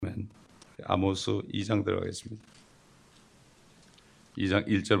아모스 2장 들어가겠습니다. 2장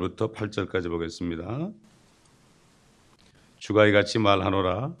 1절부터 8절까지 보겠습니다. 주가 이같이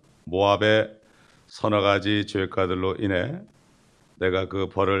말하노라. 모압의 서너 가지 죄가들로 인해 내가 그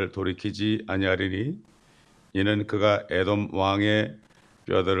벌을 돌이키지 아니하리니 이는 그가 에돔 왕의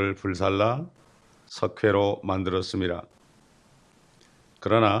뼈들을 불살라 석회로 만들었음이라.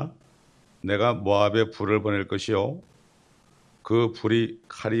 그러나 내가 모압에 불을 보낼 것이요 그 불이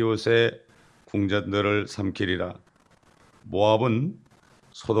카리옷의 궁전들을 삼키리라. 모압은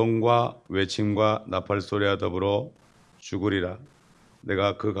소동과 외침과 나팔소리와 더불어 죽으리라.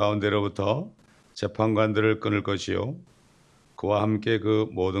 내가 그 가운데로부터 재판관들을 끊을 것이요 그와 함께 그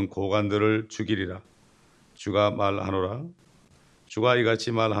모든 고관들을 죽이리라. 주가 말하노라. 주가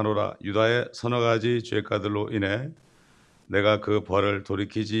이같이 말하노라. 유다의 서너 가지 죄가들로 인해 내가 그 벌을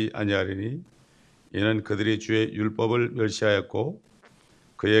돌이키지 아니하리니 이는 그들이 주의 율법을 멸시하였고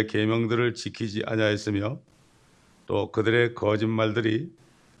그의 계명들을 지키지 아니하였으며 또 그들의 거짓말들이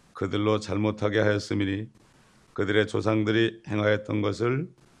그들로 잘못하게 하였음이니 그들의 조상들이 행하였던 것을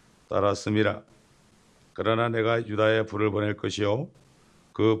따랐음이라. 그러나 내가 유다에 불을 보낼 것이요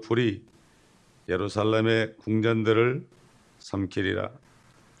그 불이 예루살렘의 궁전들을 삼키리라.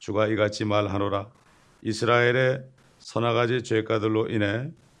 주가 이같이 말하노라. 이스라엘의 서너 가지 죄가들로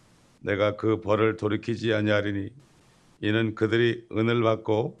인해 내가 그 벌을 돌이키지 아니하리니 이는 그들이 은을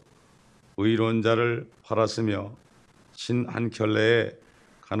받고 의로운 자를 팔았으며 신 한 켤레에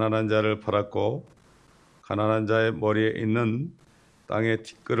가난한 자를 팔았고 가난한 자의 머리에 있는 땅의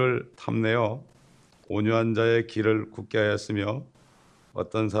티끌을 탐내어 온유한 자의 길을 굳게 하였으며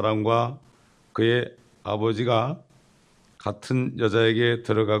어떤 사람과 그의 아버지가 같은 여자에게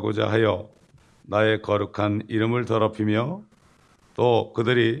들어가고자 하여 나의 거룩한 이름을 더럽히며 또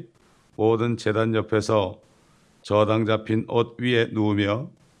그들이 모든 제단 옆에서 저당 잡힌 옷 위에 누우며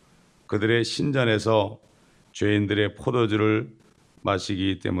그들의 신전에서 죄인들의 포도주를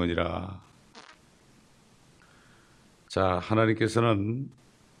마시기 때문이라. 자, 하나님께서는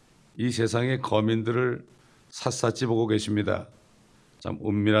이 세상의 거민들을 샅샅이 보고 계십니다. 참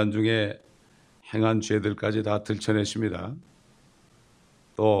은밀한 중에 행한 죄들까지 다 들춰내십니다.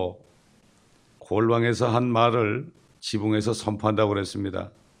 또 골방에서 한 말을 지붕에서 선포한다고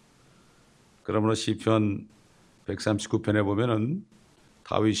그랬습니다. 그러므로 시편 139편에 보면은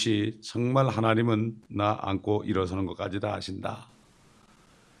다윗이 정말 하나님은 나 안고 일어서는 것까지 다 아신다.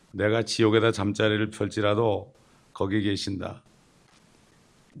 내가 지옥에다 잠자리를 펼지라도 거기 계신다.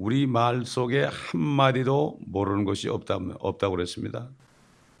 우리 말 속에 한마디도 모르는 것이 없다고 그랬습니다.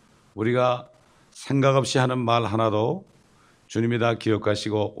 우리가 생각 없이 하는 말 하나도 주님이 다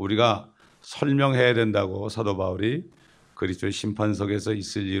기억하시고 우리가 설명해야 된다고 사도 바울이 그리스도의 심판석에서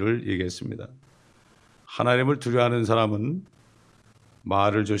있을 일을 얘기했습니다. 하나님을 두려워하는 사람은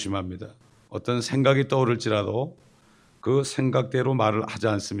말을 조심합니다. 어떤 생각이 떠오를지라도 그 생각대로 말을 하지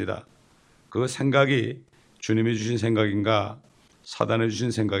않습니다. 그 생각이 주님이 주신 생각인가 사단이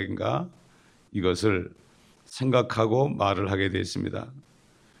주신 생각인가 이것을 생각하고 말을 하게 되어 있습니다.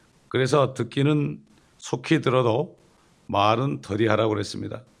 그래서 듣기는 속히 들어도 말은 덜이 하라고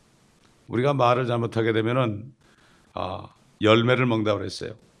그랬습니다. 우리가 말을 잘못하게 되면은 열매를 먹는다고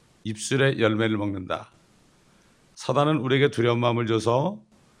그랬어요. 입술에 열매를 먹는다. 사단은 우리에게 두려운 마음을 줘서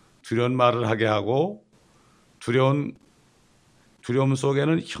두려운 말을 하게 하고 두려움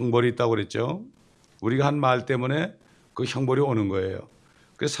속에는 형벌이 있다고 그랬죠. 우리가 한 말 때문에 그 형벌이 오는 거예요.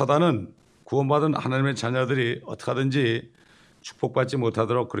 그래서 사단은 구원받은 하나님의 자녀들이 어떻게 하든지 축복받지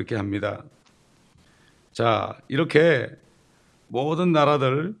못하도록 그렇게 합니다. 자, 이렇게 모든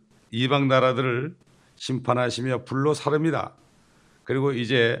나라들, 이방 나라들을 심판하시며 불로 사릅니다. 그리고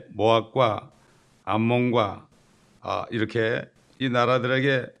이제 모압과 암몬과 이렇게 이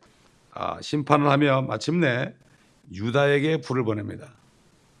나라들에게 심판을 하며 마침내 유다에게 불을 보냅니다.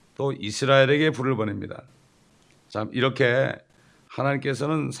 또 이스라엘에게 불을 보냅니다. 참 이렇게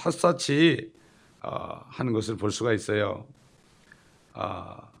하나님께서는 샅샅이 하는 것을 볼 수가 있어요.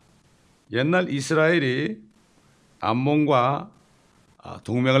 옛날 이스라엘이 암몬과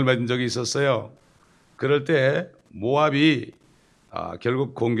동맹을 맺은 적이 있었어요. 그럴 때 모압이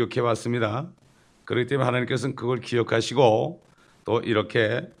결국 공격해 왔습니다. 그렇기 때문에 하나님께서는 그걸 기억하시고 또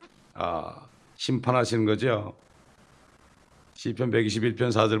이렇게 심판하시는 거죠. 시편 121편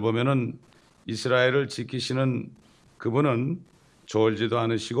 4절 보면은 이스라엘을 지키시는 그분은 졸지도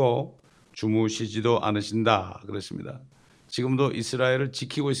않으시고 주무시지도 않으신다 그렇습니다. 지금도 이스라엘을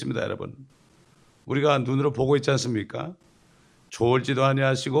지키고 있습니다, 여러분. 우리가 눈으로 보고 있지 않습니까? 졸지도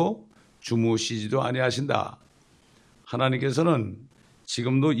아니하시고 주무시지도 아니하신다. 하나님께서는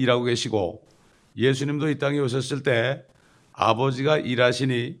지금도 일하고 계시고 예수님도 이 땅에 오셨을 때 아버지가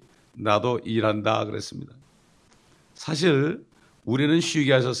일하시니 나도 일한다 그랬습니다. 사실 우리는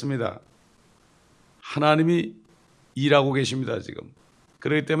쉬게 하셨습니다. 하나님이 일하고 계십니다 지금.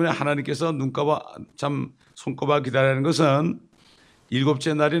 그렇기 때문에 하나님께서 손꼽아 기다리는 것은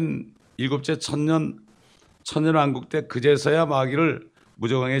일곱째 날인 일곱째 천년왕국 때 그제서야 마귀를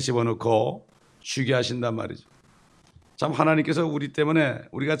무저강에 집어넣고 쉬게 하신단 말이죠. 참 하나님께서 우리 때문에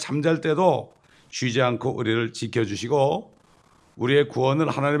우리가 잠잘 때도 쉬지 않고 우리를 지켜주시고 우리의 구원을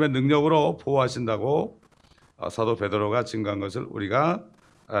하나님의 능력으로 보호하신다고 사도 베드로가 증거한 것을 우리가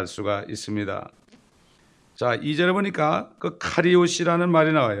알 수가 있습니다. 자, 2절에 보니까 그 카리옷이라는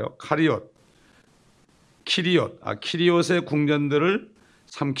말이 나와요. 키리옷의 궁전들을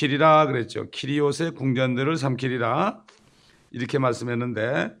삼키리라 그랬죠. 키리옷의 궁전들을 삼키리라 이렇게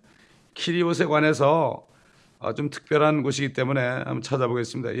말씀했는데 키리옷에 관해서 좀 특별한 곳이기 때문에 한번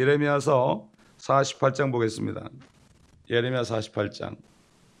찾아보겠습니다. 예레미야서 48장 보겠습니다. 예레미야 48장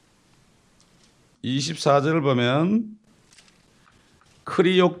 24절을 보면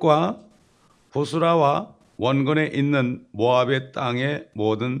크리옷과 보스라와 원근에 있는 모압의 땅의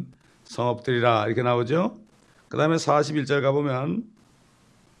모든 성읍들이라 이렇게 나오죠. 그 다음에 41절 가보면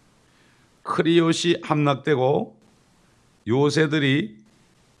크리옷이 함락되고 요새들이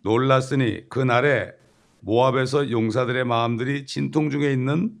놀랐으니 그날에 모압에서 용사들의 마음들이 진통 중에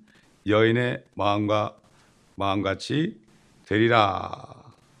있는 여인의 마음같이 되리라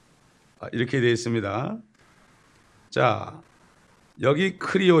이렇게 되어 있습니다. 자, 여기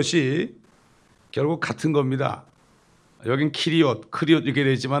크리옷이 결국 같은 겁니다. 여긴 크리옷 이렇게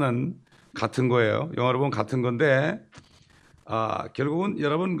되어 있지만은 같은 거예요. 영어로 보면 같은 건데 결국은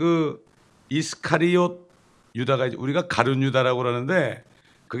여러분 그 이스카리옷 유다가 우리가 가룟 유다라고 그러는데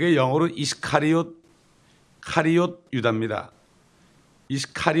그게 영어로 카리옷 유다입니다.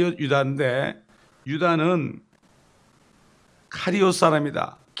 이스카리옷 유다인데 유다는 카리옷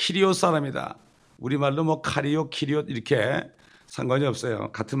사람이다. 키리옷 사람이다. 우리말로 뭐 카리옷, 키리옷 이렇게 상관이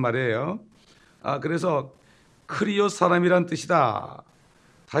없어요. 같은 말이에요. 그래서 크리옷 사람이란 뜻이다.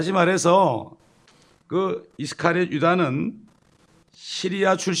 다시 말해서 그 이스카리옷 유다는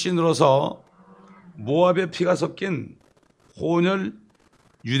시리아 출신으로서 모압의 피가 섞인 혼혈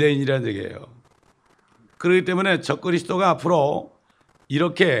유대인이라는 얘기예요. 그렇기 때문에 적그리스도가 앞으로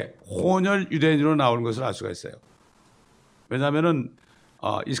이렇게 혼혈 유대인으로 나오는 것을 알 수가 있어요. 왜냐하면은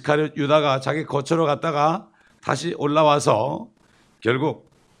이스카리옷 유다가 자기 거처로 갔다가 다시 올라와서 결국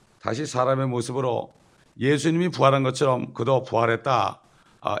다시 사람의 모습으로 예수님이 부활한 것처럼 그도 부활했다.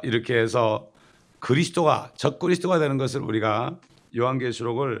 이렇게 해서 적그리스도가 되는 것을 우리가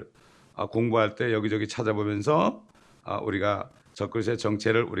요한계시록을 공부할 때 여기저기 찾아보면서 우리가 적그리스도의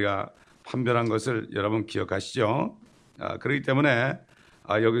정체를 우리가 판별한 것을 여러분 기억하시죠? 그렇기 때문에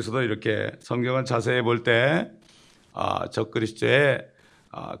여기서도 이렇게 성경을 자세히 볼 때 적그리스도의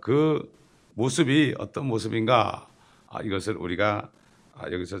그 모습이 어떤 모습인가 이것을 우리가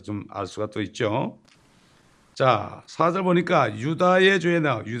여기서 좀 알 수가 또 있죠. 자, 4절 보니까 유다의 죄에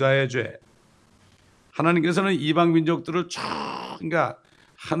나와. 유다의 죄. 하나님께서는 이방 민족들을 그러니까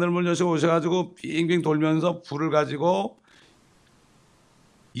하늘문 여시고 오셔가지고 빙빙 돌면서 불을 가지고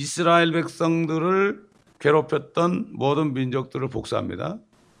이스라엘 백성들을 괴롭혔던 모든 민족들을 복수합니다.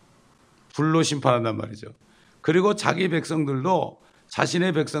 불로 심판한단 말이죠. 그리고 자기 백성들도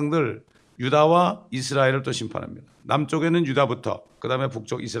자신의 백성들 유다와 이스라엘을 또 심판합니다. 남쪽에는 유다부터 그 다음에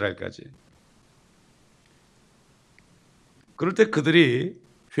북쪽 이스라엘까지. 그럴 때 그들이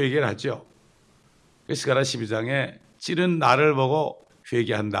회개를 하죠. 스가랴 12장에 찌른 나를 보고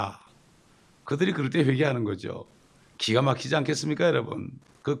회개한다. 그들이 그럴 때 회개하는 거죠. 기가 막히지 않겠습니까 여러분?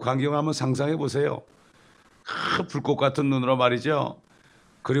 그 광경을 한번 상상해 보세요. 불꽃 같은 눈으로 말이죠.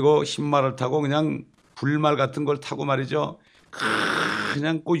 그리고 흰말을 타고 그냥 불말 같은 걸 타고 말이죠.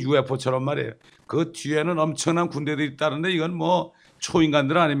 그냥 그 UFO처럼 말이에요. 그 뒤에는 엄청난 군대들이 있다는데 이건 뭐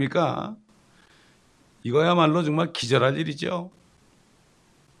초인간들 아닙니까? 이거야말로 정말 기절할 일이죠.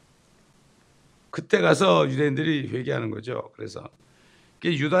 그때 가서 유대인들이 회개하는 거죠. 그래서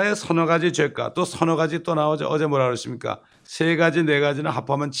유다의 서너 가지 죄가 또 서너 가지 또 나오죠. 어제 뭐라 그랬습니까? 세 가지 네 가지는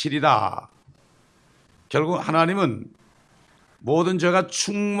합하면 7이다. 결국 하나님은 모든 죄가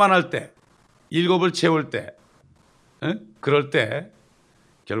충만할 때 7을 채울 때 그럴 때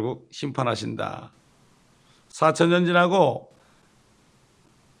결국 심판하신다. 4,000년 지나고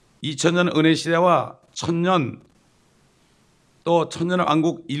 2,000년 은혜 시대와 1,000년 또 1,000년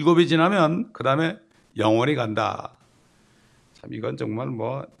왕국 7이 지나면 그 다음에 영원히 간다. 참 이건 정말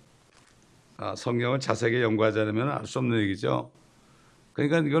뭐 성경을 자세하게 연구하지 않으면 알 수 없는 얘기죠.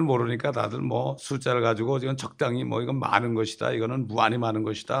 그러니까 이걸 모르니까 다들 뭐 숫자를 가지고 이건 적당히 뭐 이건 많은 것이다. 이거는 무한히 많은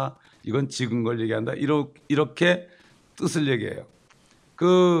것이다. 이건 적은 걸 얘기한다. 이렇게 뜻을 얘기해요.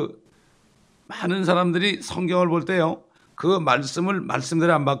 그 많은 사람들이 성경을 볼 때요, 그 말씀을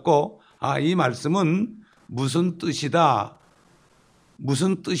말씀대로 안 받고, 이 말씀은 무슨 뜻이다,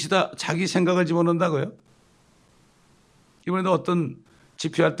 무슨 뜻이다, 자기 생각을 집어넣는다고요. 이번에도 어떤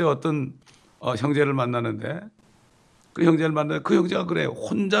집회할 때 어떤 형제를 만나는데, 그 형제가 그래요.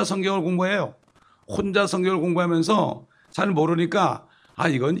 혼자 성경을 공부해요. 혼자 성경을 공부하면서 잘 모르니까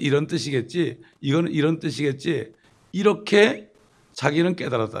이건 이런 뜻이겠지, 이건 이런 뜻이겠지, 이렇게 자기는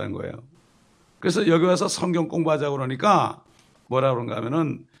깨달았다는 거예요. 그래서 여기 와서 성경 공부하자고 그러니까 뭐라 그런가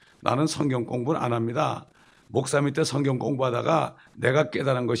하면은, 나는 성경 공부는 안 합니다. 목사 밑에 성경 공부하다가 내가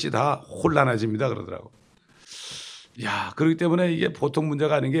깨달은 것이 다 혼란해집니다 그러더라고. 그렇기 때문에 이게 보통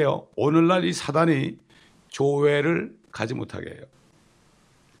문제가 아닌 게요, 오늘날 이 사단이 교회를 가지 못하게 해요.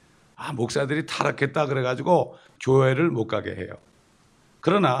 목사들이 타락했다 그래가지고 교회를 못 가게 해요.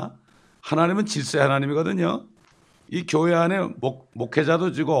 그러나 하나님은 질서의 하나님이거든요. 이 교회 안에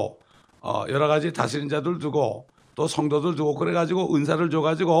목회자도 주고 여러 가지 다스리는 자들 두고 또 성도들 두고 그래가지고 은사를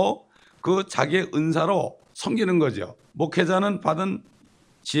줘가지고 그 자기의 은사로 섬기는 거죠. 목회자는 받은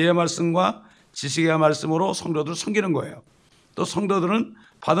지혜의 말씀과 지식의 말씀으로 성도들을 섬기는 거예요. 또 성도들은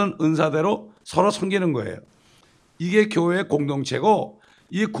받은 은사대로 서로 섬기는 거예요. 이게 교회의 공동체고,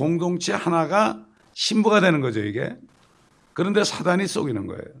 이 공동체 하나가 신부가 되는 거죠, 이게. 그런데 사단이 속이는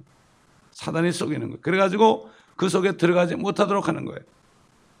거예요. 사단이 속이는 거예요. 그래가지고 그 속에 들어가지 못하도록 하는 거예요.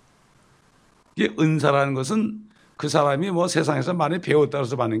 이게 은사라는 것은 그 사람이 뭐 세상에서 많이 배웠다고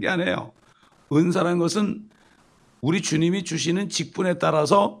해서 받는 게 아니에요. 은사라는 것은 우리 주님이 주시는 직분에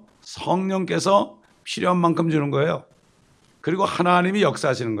따라서 성령께서 필요한 만큼 주는 거예요. 그리고 하나님이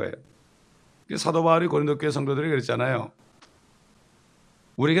역사하시는 거예요. 사도 바울이 고린도 교회 성도들이 그랬잖아요.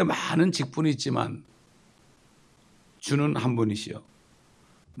 우리에게 많은 직분이 있지만 주는 한 분이시요,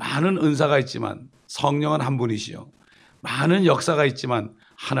 많은 은사가 있지만 성령은 한 분이시요, 많은 역사가 있지만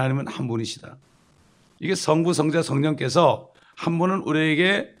하나님은 한 분이시다. 이게 성부, 성자, 성령께서 한 분은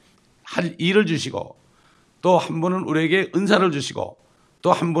우리에게 할 일을 주시고, 또 한 분은 우리에게 은사를 주시고,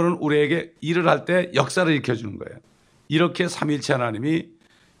 또 한 분은 우리에게 일을 할 때 역사를 일으켜주는 거예요. 이렇게 삼위일체 하나님이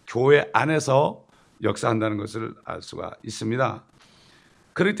교회 안에서 역사한다는 것을 알 수가 있습니다.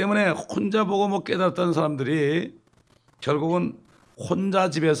 그렇기 때문에 혼자 보고 깨달았다는 사람들이 결국은 혼자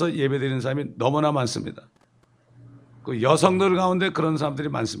집에서 예배드리는 사람이 너무나 많습니다. 그 여성들 가운데 그런 사람들이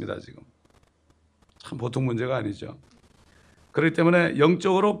많습니다. 지금 참 보통 문제가 아니죠. 그렇기 때문에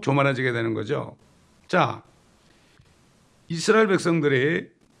영적으로 교만해지게 되는 거죠. 자, 이스라엘 백성들이,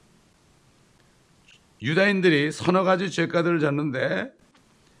 유다인들이 서너 가지 죄가들을 졌는데,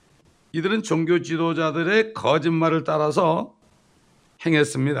 이들은 종교 지도자들의 거짓말을 따라서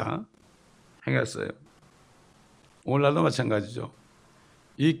행했습니다. 행했어요. 오늘날도 마찬가지죠.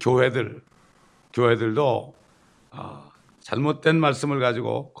 이 교회들도 잘못된 말씀을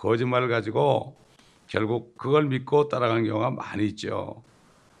가지고, 거짓말을 가지고 결국 그걸 믿고 따라가는 경우가 많이 있죠.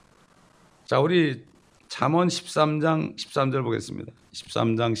 자, 우리 잠언 13장 13절 보겠습니다.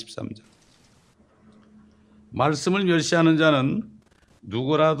 13장 13절. 말씀을 멸시하는 자는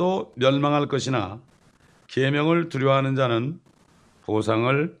누구라도 멸망할 것이나 계명을 두려워하는 자는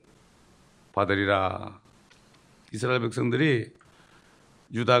보상을 받으리라. 이스라엘 백성들이,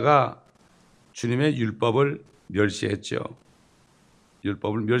 유다가 주님의 율법을 멸시했죠.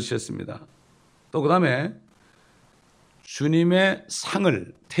 율법을 멸시했습니다. 또 그 다음에 주님의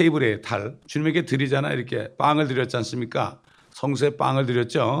상을, 테이블에 주님에게 드리잖아. 이렇게 빵을 드렸지 않습니까? 성수에 빵을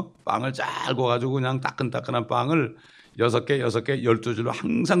드렸죠. 빵을 잘 구워가지고 그냥 따끈따끈한 빵을 6개, 12줄로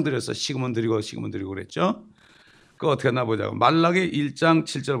항상 드렸어. 식으면 드리고 그랬죠. 그거 어떻게 했나 보자고. 말라기 1장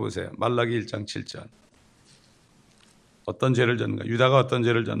 7절 보세요. 말라기 1장 7절. 어떤 죄를 졌는가? 유다가 어떤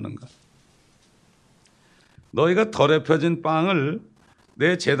죄를 졌는가? 너희가 더럽혀진 빵을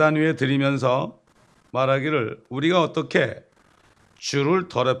내 제단 위에 드리면서 말하기를, 우리가 어떻게 주를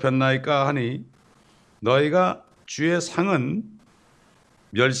더럽혔나이까 하니, 너희가 주의 상은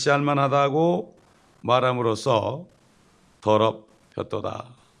멸시할 만하다고 말함으로써 더럽혔도다.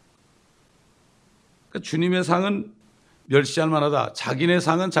 그러니까 주님의 상은 멸시할 만하다. 자기네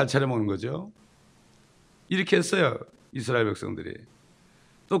상은 잘 차려먹는 거죠. 이렇게 했어요, 이스라엘 백성들이.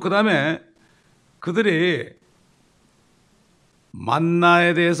 또 그 다음에 그들이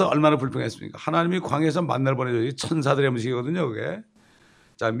만나에 대해서 얼마나 불평했습니까? 하나님이 광야에서 만나를 보내줘요. 천사들의 음식이거든요, 그게.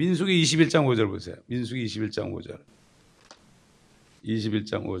 자, 민수기 21장 5절 보세요. 민수기 21장 5절.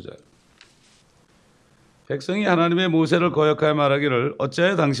 21장 5절. 백성이 하나님의 모세를 거역하여 말하기를,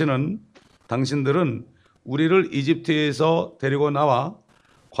 어찌하여 당신들은 우리를 이집트에서 데리고 나와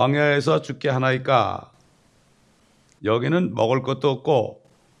광야에서 죽게 하나이까? 여기는 먹을 것도 없고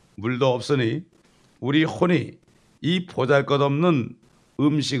물도 없으니 우리 혼이 이 보잘것없는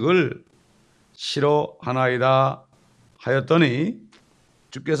음식을 싫어하나이다 하였더니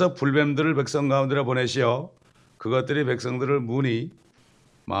주께서 불뱀들을 백성 가운데로 보내시어 그것들이 백성들을 무니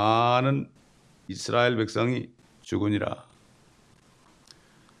많은 이스라엘 백성이 죽으니라.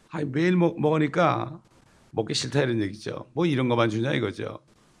 매일 먹으니까 먹기 싫다 이런 얘기죠. 뭐 이런 것만 주냐 이거죠.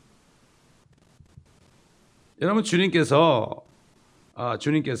 여러분 주님께서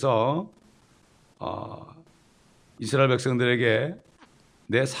이스라엘 백성들에게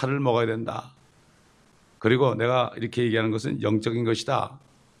내 살을 먹어야 된다. 그리고 내가 이렇게 얘기하는 것은 영적인 것이다.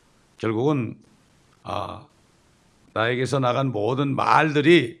 결국은 나에게서 나간 모든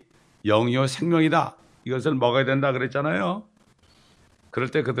말들이 영이요 생명이다. 이것을 먹어야 된다 그랬잖아요. 그럴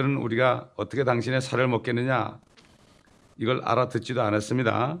때 그들은 우리가 어떻게 당신의 살을 먹겠느냐 이걸 알아듣지도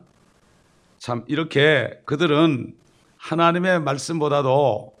않았습니다. 참 이렇게 그들은 하나님의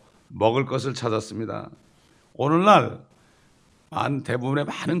말씀보다도 먹을 것을 찾았습니다. 오늘날 대부분의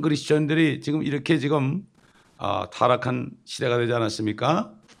많은 그리스도인들이 이렇게 타락한 시대가 되지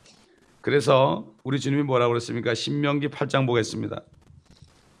않았습니까? 그래서 우리 주님이 뭐라고 그랬습니까? 신명기 8장 보겠습니다.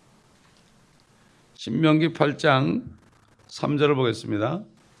 신명기 8장 3절을 보겠습니다.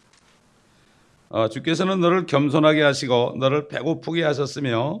 주께서는 너를 겸손하게 하시고 너를 배고프게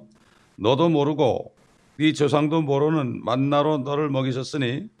하셨으며 너도 모르고 네 조상도 모르는 만나로 너를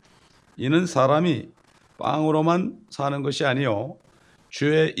먹이셨으니 이는 사람이 빵으로만 사는 것이 아니요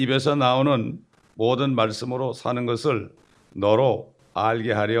주의 입에서 나오는 모든 말씀으로 사는 것을 너로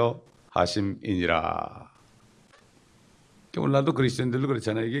알게 하려 하심이니라. 오늘날도 그리스도인들도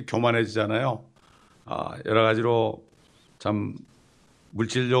그렇잖아요. 이게 교만해지잖아요. 여러 가지로 참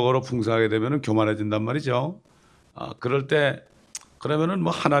물질적으로 풍성하게 되면 교만해진단 말이죠. 그럴 때 그러면은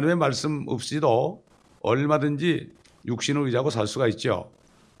뭐 하나님의 말씀 없이도 얼마든지 육신을 의지하고 살 수가 있죠.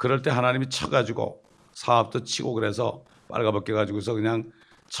 그럴 때 하나님이 쳐가지고 사업도 치고 그래서 빨가벗겨 가지고서 그냥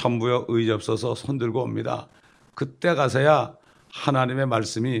천부여 의지 없어서 손들고 옵니다. 그때 가서야 하나님의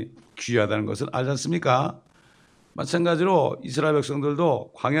말씀이 귀하다는 것을 알지 않습니까? 마찬가지로 이스라엘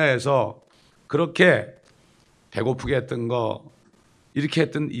백성들도 광야에서 그렇게 배고프게 했던 거 이렇게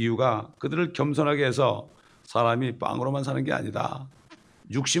했던 이유가 그들을 겸손하게 해서 사람이 빵으로만 사는 게 아니다.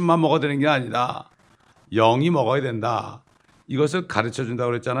 육신만 먹어야 되는 게 아니다. 영이 먹어야 된다. 이것을 가르쳐 준다고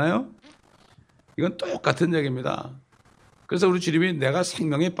그랬잖아요. 이건 똑같은 얘기입니다. 그래서 우리 주님이 내가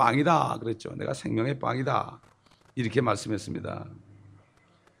생명의 빵이다 그랬죠. 내가 생명의 빵이다. 이렇게 말씀했습니다.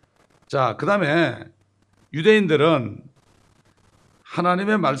 자, 그 다음에 유대인들은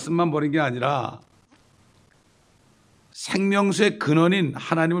하나님의 말씀만 버린 게 아니라 생명수의 근원인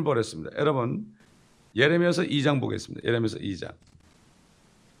하나님을 버렸습니다. 여러분 예레미야서 2장 보겠습니다. 예레미야서 2장.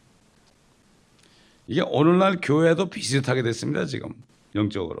 이게 오늘날 교회도 비슷하게 됐습니다. 지금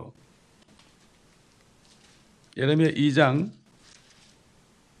영적으로. 예레미야 2장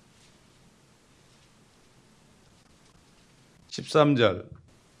 13절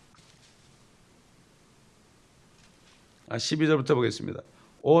 12절부터 보겠습니다.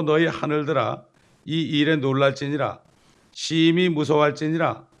 오 너희 하늘들아 이 일에 놀랄지니라 심히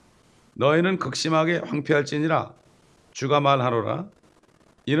무서워할지니라 너희는 극심하게 황폐할지니라 주가 말하노라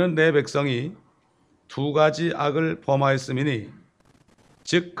이는 내 백성이 두 가지 악을 범하였음이니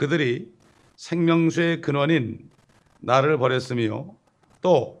즉 그들이 생명수의 근원인 나를 버렸으며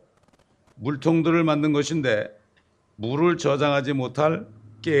또 물통들을 만든 것인데 물을 저장하지 못할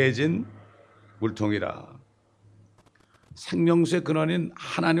깨진 물통이라. 생명수의 근원인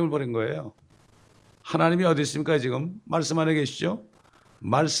하나님을 버린 거예요. 하나님이 어디 있습니까? 지금 말씀 안에 계시죠?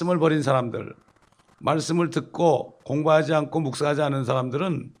 말씀을 버린 사람들, 말씀을 듣고 공부하지 않고 묵상하지 않은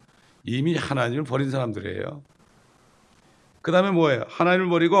사람들은 이미 하나님을 버린 사람들이에요. 그 다음에 뭐예요? 하나님을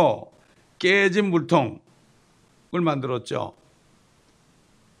버리고 깨진 물통을 만들었죠.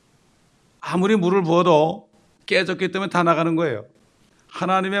 아무리 물을 부어도 깨졌기 때문에 다 나가는 거예요.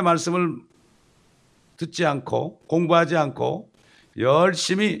 하나님의 말씀을 듣지 않고 공부하지 않고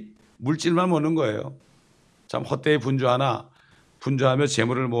열심히 물질만 모는 거예요. 참 헛되이 분주하며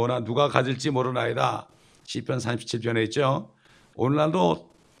재물을 모으나 누가 가질지 모르나이다. 시편 37편에 있죠.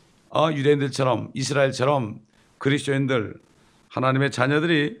 오늘날도 유대인들처럼 이스라엘처럼 그리스도인들 하나님의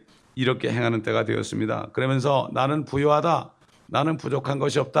자녀들이 이렇게 행하는 때가 되었습니다. 그러면서 나는 부유하다. 나는 부족한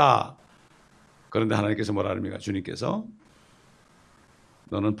것이 없다. 그런데 하나님께서 뭐라 합니까? 주님께서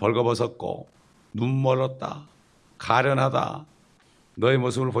너는 벌거벗었고 눈 멀었다. 가련하다. 너의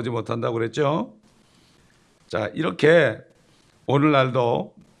모습을 보지 못한다고 그랬죠. 자, 이렇게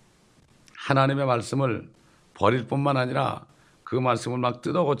오늘날도 하나님의 말씀을 버릴 뿐만 아니라 그 말씀을 막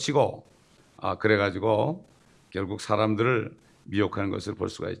뜯어고치고 그래가지고 결국 사람들을 미혹하는 것을 볼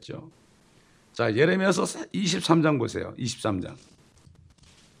수가 있죠. 자, 예레미야서 23장 보세요. 23장.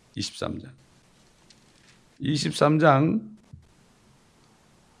 23장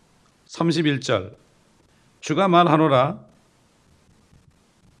 31절 주가 말하노라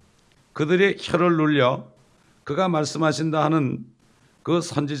그들의 혀를 눌려 그가 말씀하신다 하는 그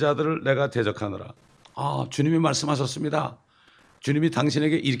선지자들을 내가 대적하노라. 주님이 말씀하셨습니다. 주님이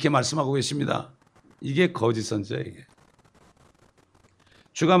당신에게 이렇게 말씀하고 계십니다. 이게 거짓 선지자예요. 이게.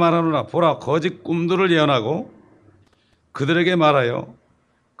 주가 말하노라 보라 거짓 꿈들을 예언하고 그들에게 말하여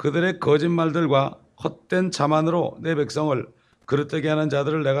그들의 거짓말들과 헛된 자만으로 내 백성을 그릇되게 하는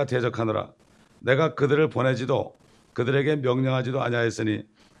자들을 내가 대적하노라. 내가 그들을 보내지도 그들에게 명령하지도 아니하였으니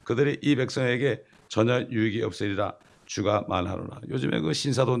그들이 이 백성에게 전혀 유익이 없으리라. 주가 말하노라. 요즘에 그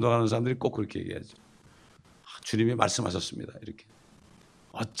신사도 운동하는 사람들이 꼭 그렇게 얘기하죠. 주님이 말씀하셨습니다. 이렇게.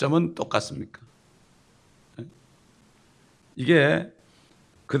 어쩌면 똑같습니까? 이게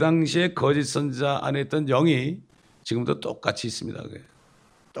그 당시에 거짓 선지자 안에 있던 영이 지금도 똑같이 있습니다. 그게.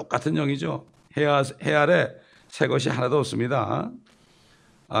 똑같은 영이죠. 해 아래 새 것이 하나도 없습니다.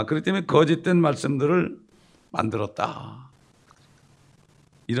 그렇기 때문에 거짓된 말씀들을 만들었다.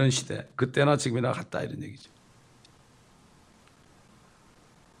 이런 시대, 그때나 지금이나 같다 이런 얘기죠.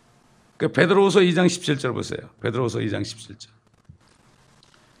 베드로후서 2장 17절 보세요. 베드로후서 2장 17절.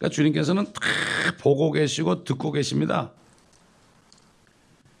 그러니까 주님께서는 다 보고 계시고 듣고 계십니다.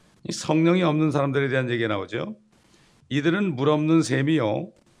 이 성령이 없는 사람들에 대한 얘기가 나오죠. 이들은 물 없는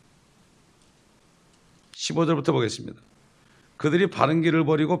샘이요. 15절부터 보겠습니다. 그들이 바른 길을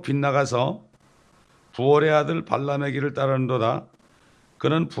버리고 빗나가서 부올의 아들 발람의 길을 따르는도다.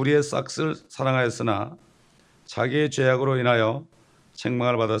 그는 불의의 싹을 사랑하였으나 자기의 죄악으로 인하여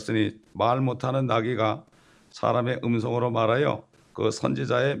책망을 받았으니 말 못하는 나귀가 사람의 음성으로 말하여 그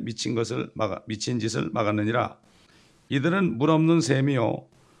선지자의 미친 짓을 막았느니라. 이들은 물 없는 샘이요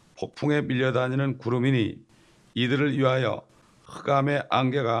폭풍에 밀려다니는 구름이니 이들을 위하여 흑암의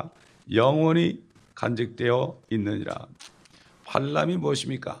안개가 영원히 간직되어 있느니라. 발람이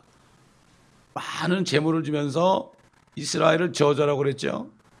무엇입니까? 많은 재물을 주면서 이스라엘을 저주하라고 그랬죠.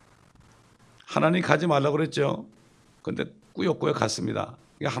 하나님 가지 말라고 그랬죠. 그런데 꾸역꾸역 갔습니다.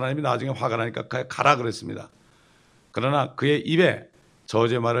 하나님이 나중에 화가 나니까 가라 그랬습니다. 그러나 그의 입에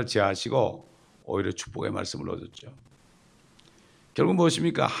저주의 말을 제하시고 오히려 축복의 말씀을 넣어줬죠. 결국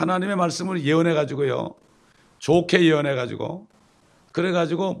무엇입니까? 하나님의 말씀을 예언해가지고요. 좋게 예언해가지고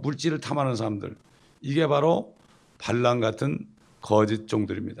그래가지고 물질을 탐하는 사람들. 이게 바로 발람 같은 거짓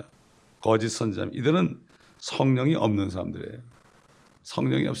종들입니다. 거짓 선지자입니다. 이들은 성령이 없는 사람들이에요.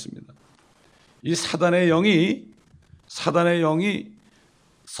 성령이 없습니다. 이 사단의 영이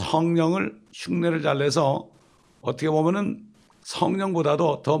성령을 흉내를 잘 내서 어떻게 보면은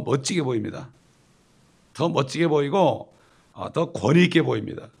성령보다도 더 멋지게 보입니다. 더 멋지게 보이고 더 권위 있게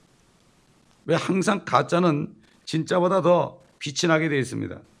보입니다. 왜 항상 가짜는 진짜보다 더 빛이 나게 되어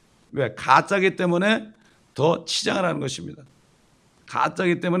있습니다. 왜? 가짜기 때문에 더 치장을 하는 것입니다.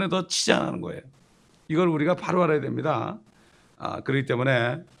 가짜기 때문에 더 치장하는 거예요. 이걸 우리가 바로 알아야 됩니다. 그렇기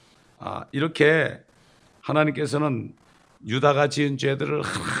때문에 이렇게 하나님께서는 유다가 지은 죄들을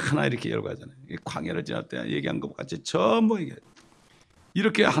하나하나 이렇게 열거하잖아요. 광야를 지날 때 얘기한 것 같이 전부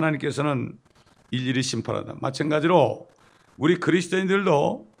이렇게 하나님께서는 일일이 심판한다. 마찬가지로 우리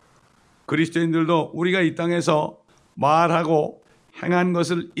그리스도인들도 우리가 이 땅에서 말하고 행한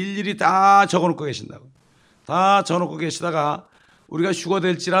것을 일일이 다 적어놓고 계신다고. 다 적어놓고 계시다가 우리가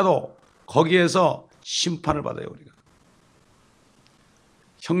휴거될지라도 거기에서 심판을 받아요. 우리가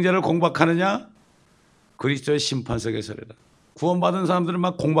형제를 공박하느냐? 그리스도의 심판석에 서리라. 구원받은 사람들은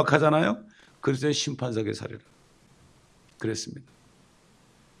막 공박하잖아요. 그리스도의 심판석에 서리라. 그랬습니다.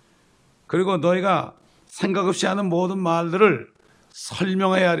 그리고 너희가 생각 없이 하는 모든 말들을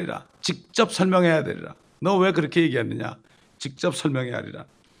설명해야 하리라. 직접 설명해야 되리라. 너 왜 그렇게 얘기했느냐? 직접 설명해야 하리라.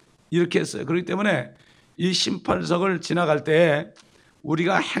 이렇게 했어요. 그렇기 때문에 이 심판석을 지나갈 때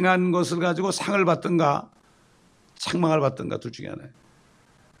우리가 행한 것을 가지고 상을 받든가 책망을 받든가 둘 중에 하나예요.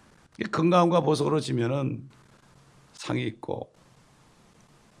 건강함과 보석으로 지면은 상이 있고,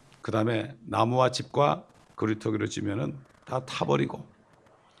 그 다음에 나무와 집과 그루터기로 지면은 다 타버리고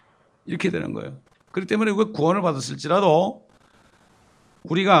이렇게 되는 거예요. 그렇기 때문에 우리가 구원을 받았을지라도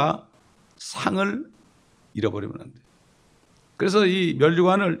우리가 상을 잃어버리면 안 돼요. 그래서 이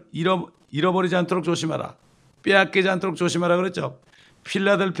면류관을 잃어버리지 않도록 조심하라. 빼앗기지 않도록 조심하라 그랬죠.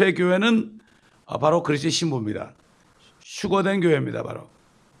 필라델피아 교회는 바로 그리스도의 신부입니다. 휴거된 교회입니다. 바로.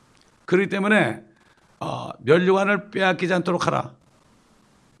 그렇기 때문에 면류관을 빼앗기지 않도록 하라.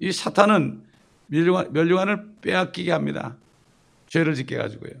 이 사탄은 면류관을 빼앗기게 합니다. 죄를 짓게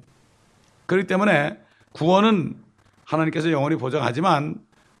가지고요. 그렇기 때문에 구원은 하나님께서 영원히 보장하지만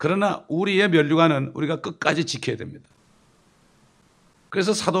그러나 우리의 면류관은 우리가 끝까지 지켜야 됩니다.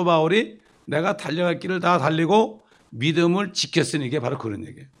 그래서 사도 바울이 내가 달려갈 길을 다 달리고 믿음을 지켰으니 이게 바로 그런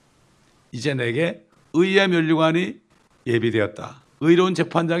얘기예요. 이제 내게 의의 면류관이 예비되었다. 의로운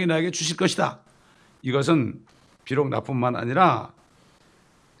재판장이 나에게 주실 것이다. 이것은 비록 나뿐만 아니라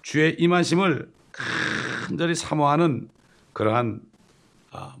주의 임하심을 간절히 사모하는 그러한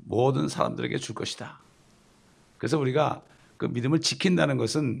모든 사람들에게 줄 것이다. 그래서 우리가 그 믿음을 지킨다는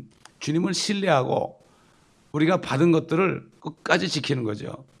것은 주님을 신뢰하고 우리가 받은 것들을 끝까지 지키는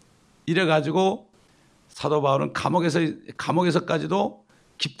거죠. 이래가지고 사도 바울은 감옥에서까지도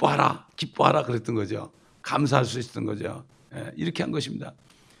기뻐하라 그랬던 거죠. 감사할 수 있었던 거죠. 이렇게 한 것입니다.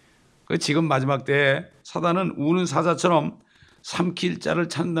 지금 마지막 때에 사단은 우는 사자처럼 삼킬 자를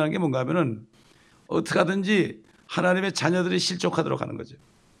찾는다는 게 뭔가 하면은 어떻게 하든지 하나님의 자녀들이 실족하도록 하는 거죠.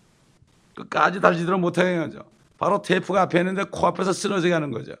 끝까지 달리도록 못하게 하는 거죠. 바로 테이프가 앞에 있는데 코앞에서 쓰러지게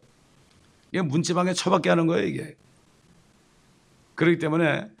하는 거죠. 이게 문지방에 처박게 하는 거예요, 이게. 그렇기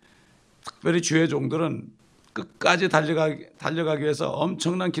때문에 특별히 주의 종들은 끝까지 달려가기 위해서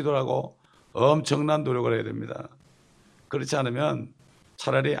엄청난 기도를 하고 엄청난 노력을 해야 됩니다. 그렇지 않으면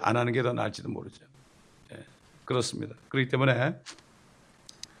차라리 안 하는 게 더 나을지도 모르죠. 그렇습니다. 그렇기 때문에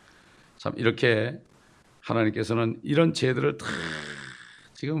참 이렇게 하나님께서는 이런 죄들을 다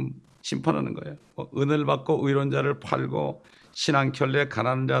지금 심판하는 거예요. 은을 받고 의로운 자를 팔고 신앙결례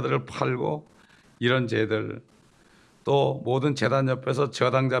가난한 자들을 팔고 이런 죄들, 또 모든 제단 옆에서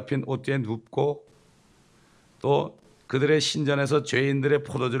저당 잡힌 옷 뒤에 눕고 또 그들의 신전에서 죄인들의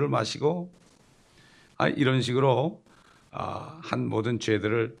포도주를 마시고 이런 식으로 한 모든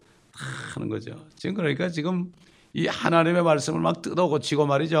죄들을 다 하는 거죠. 지금 그러니까 지금 이 하나님의 말씀을 막 뜯어 고치고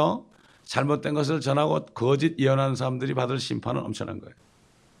말이죠. 잘못된 것을 전하고 거짓 예언하는 사람들이 받을 심판은 엄청난 거예요.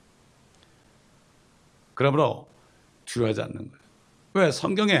 그러므로 두려워하지 않는 거예요. 왜?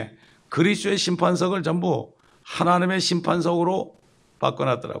 성경에 그리스도의 심판석을 전부 하나님의 심판석으로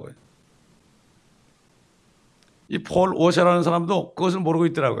바꿔놨더라고요. 이 폴 워셔라는 사람도 그것을 모르고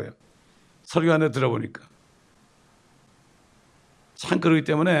있더라고요. 설교안에 들어보니까. 참 그렇기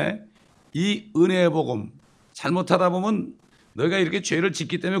때문에 이 은혜의 복음 잘못하다 보면 너희가 이렇게 죄를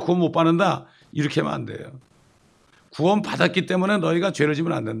짓기 때문에 구원 못 받는다 이렇게 하면 안 돼요. 구원 받았기 때문에 너희가 죄를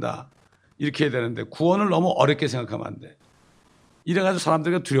지면 안 된다 이렇게 해야 되는데 구원을 너무 어렵게 생각하면 안 돼. 이래가지고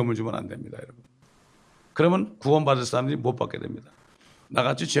사람들에게 두려움을 주면 안 됩니다, 여러분. 그러면 구원받을 사람들이 못 받게 됩니다.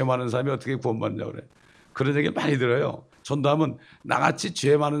 나같이 죄 많은 사람이 어떻게 구원받느냐고 그래. 그런 얘기 많이 들어요. 전도하면 나같이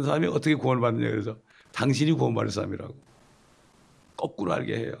죄 많은 사람이 어떻게 구원을 받느냐 그래서 당신이 구원받을 사람이라고. 거꾸로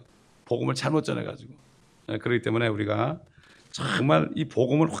알게 해요. 복음을 잘못 전해가지고. 그렇기 때문에 우리가 정말 이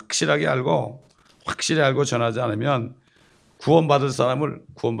복음을 확실히 알고 전하지 않으면 구원받을 사람을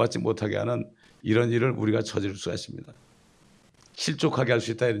구원받지 못하게 하는 이런 일을 우리가 저지를 수가 있습니다. 실족하게 할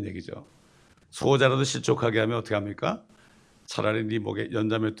수 있다 이런 얘기죠. 소자라도 실족하게 하면 어떻게 합니까? 차라리 네 목에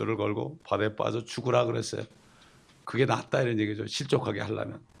연자맷돌을 걸고 바다에 빠져 죽으라 그랬어요. 그게 낫다 이런 얘기죠. 실족하게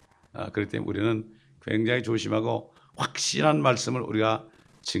하려면. 그렇기 때문에 우리는 굉장히 조심하고 확실한 말씀을 우리가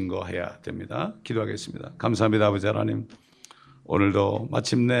증거해야 됩니다. 기도하겠습니다. 감사합니다, 아버지 하나님. 오늘도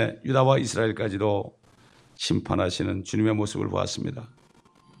마침내 유다와 이스라엘까지도 심판하시는 주님의 모습을 보았습니다.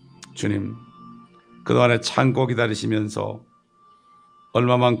 주님, 그동안에 참고 기다리시면서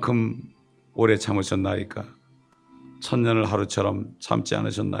얼마만큼 오래 참으셨나이까? 1000년을 하루처럼 참지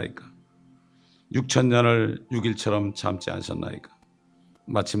않으셨나이까? 6000년을 6일처럼 참지 않으셨나이까?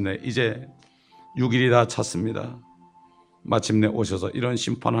 마침내 이제 6일이 다 찼습니다. 마침내 오셔서 이런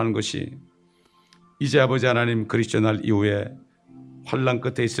심판하는 것이 이제 아버지 하나님 그리스도 날 이후에 환난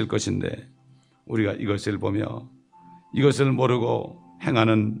끝에 있을 것인데 우리가 이것을 보며 이것을 모르고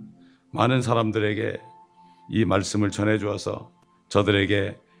행하는 많은 사람들에게 이 말씀을 전해 주어서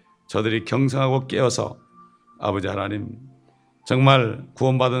저들이 경성하고 깨어서 아버지 하나님 정말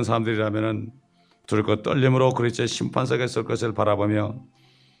구원받은 사람들이라면 들것 떨림으로 그리스도의 심판석에 설 것을 바라보며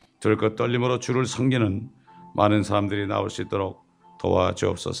들것 떨림으로 주를 섬기는 많은 사람들이 나올 수 있도록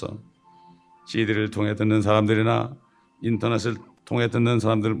도와주옵소서. CD를 통해 듣는 사람들이나 인터넷을 통해 듣는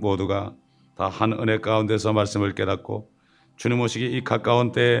사람들 모두가 다 한 은혜 가운데서 말씀을 깨닫고 주님 오시기 이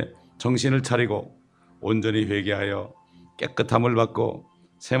가까운 때에 정신을 차리고 온전히 회개하여 깨끗함을 받고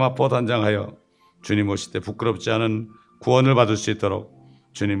세마포 단장하여 주님 오실 때 부끄럽지 않은 구원을 받을 수 있도록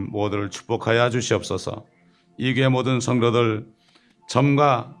주님 모두를 축복하여 주시옵소서. 이 교회 모든 성도들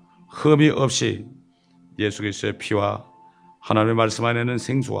점과 흠이 없이 예수 그리스도의 피와 하나님의 말씀 안에는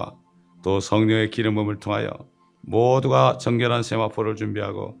생수와 또 성령의 기름 부음을 통하여 모두가 정결한 세마포를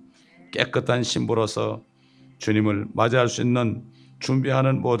준비하고 깨끗한 신부로서 주님을 맞이할 수 있는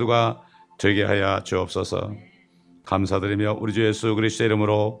준비하는 모두가 되게 하여 주옵소서. 감사드리며 우리 주 예수 그리스도의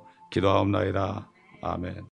이름으로 기도하옵나이다. 아멘.